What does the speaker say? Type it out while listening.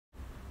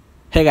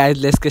Hey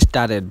guys, let's get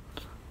started.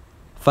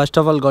 First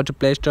of all, go to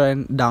Play Store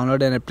and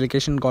download an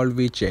application called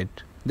WeChat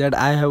that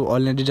I have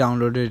already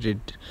downloaded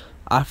it.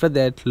 After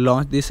that,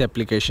 launch this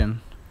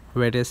application.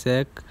 Wait a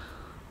sec.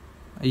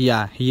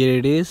 Yeah, here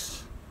it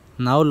is.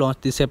 Now launch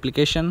this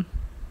application.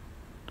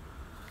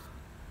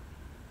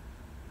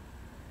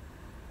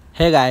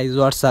 Hey guys,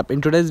 what's up?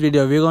 In today's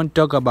video, we're going to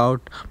talk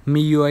about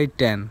Miui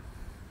 10.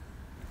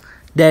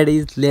 That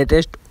is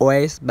latest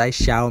OS by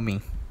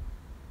Xiaomi.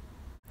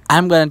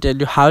 I'm gonna tell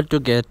you how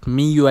to get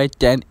Miui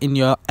 10 in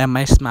your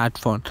Mi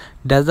smartphone.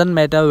 Doesn't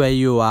matter where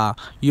you are.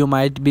 You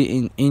might be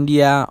in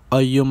India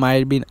or you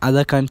might be in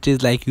other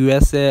countries like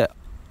USA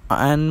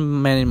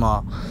and many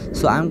more.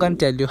 So I'm gonna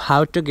tell you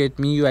how to get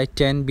Miui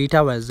 10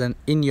 beta version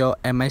in your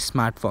Mi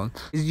smartphone.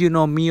 As you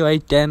know,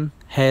 Miui 10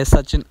 has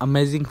such an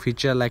amazing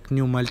feature like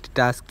new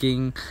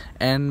multitasking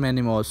and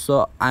many more.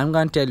 So I'm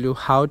gonna tell you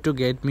how to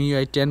get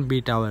Miui 10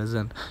 beta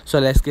version. So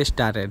let's get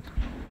started.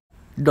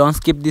 Don't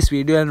skip this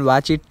video and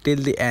watch it till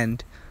the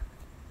end.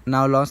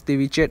 Now launch the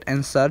WeChat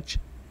and search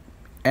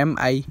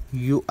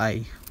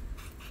MIUI.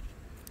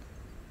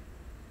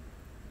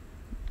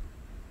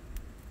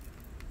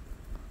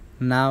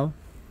 Now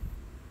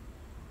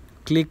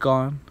click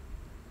on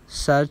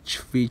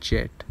search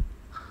WeChat.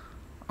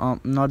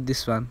 Not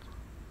this one.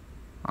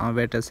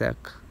 Wait a sec.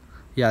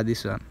 Yeah,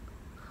 this one.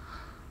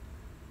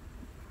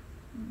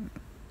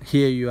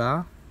 Here you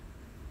are.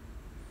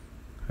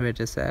 Wait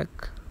a sec.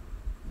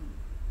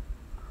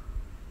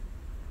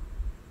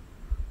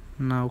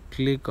 Now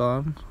click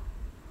on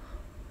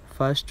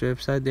first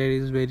website that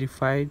is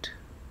verified.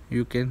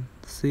 You can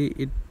see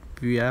it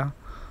via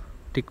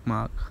tick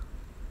mark.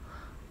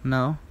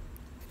 Now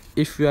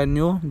if you are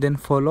new, then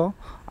follow.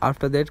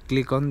 After that,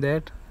 click on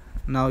that.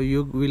 Now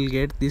you will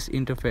get this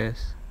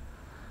interface.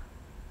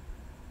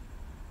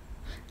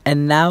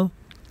 And now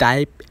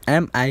type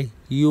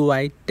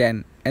MIUI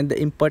 10, and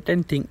the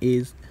important thing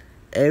is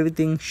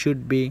everything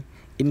should be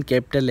in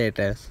capital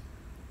letters,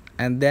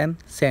 and then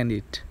send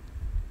it.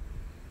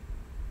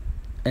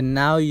 And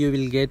now you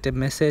will get a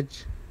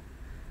message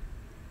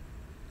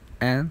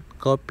and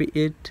copy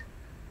it.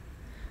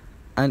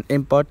 An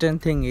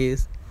important thing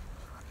is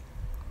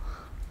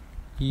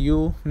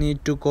you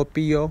need to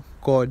copy your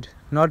code,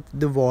 not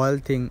the whole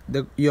thing.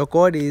 Your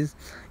code is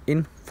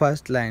in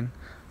first line,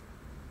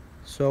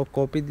 so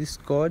copy this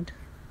code.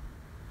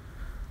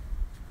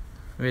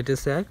 Wait a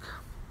sec.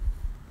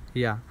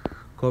 Yeah,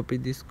 copy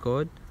this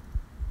code.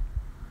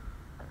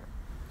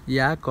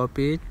 Yeah,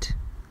 copy it.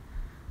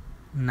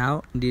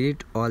 Now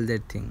delete all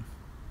that thing.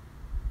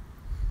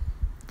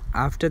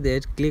 After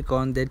that, click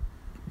on that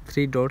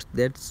three dots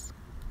that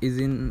is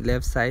in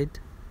left side.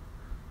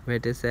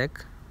 Wait a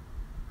sec.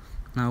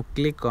 Now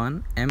click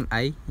on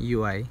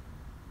MIUI.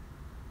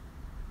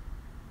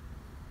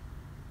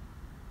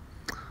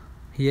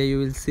 Here you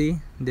will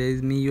see there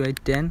is Miui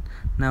 10.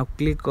 Now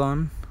click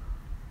on.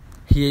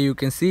 Here you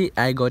can see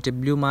I got a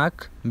blue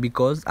mark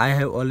because I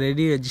have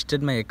already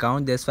registered my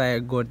account. That's why I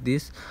got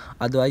this.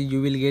 Otherwise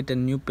you will get a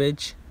new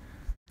page.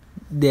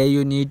 There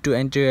you need to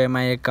enter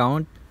my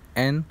account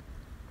and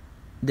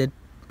that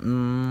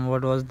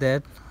what was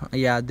that?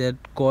 Yeah, that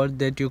code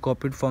that you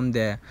copied from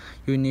there.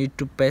 You need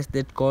to paste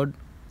that code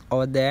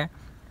over there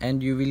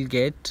and you will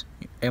get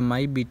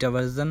Mi beta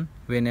version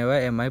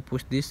whenever Mi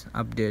push this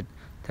update.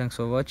 Thanks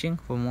for watching.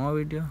 For more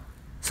video,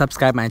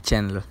 subscribe my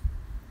channel.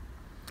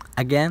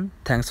 Again,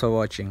 thanks for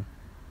watching.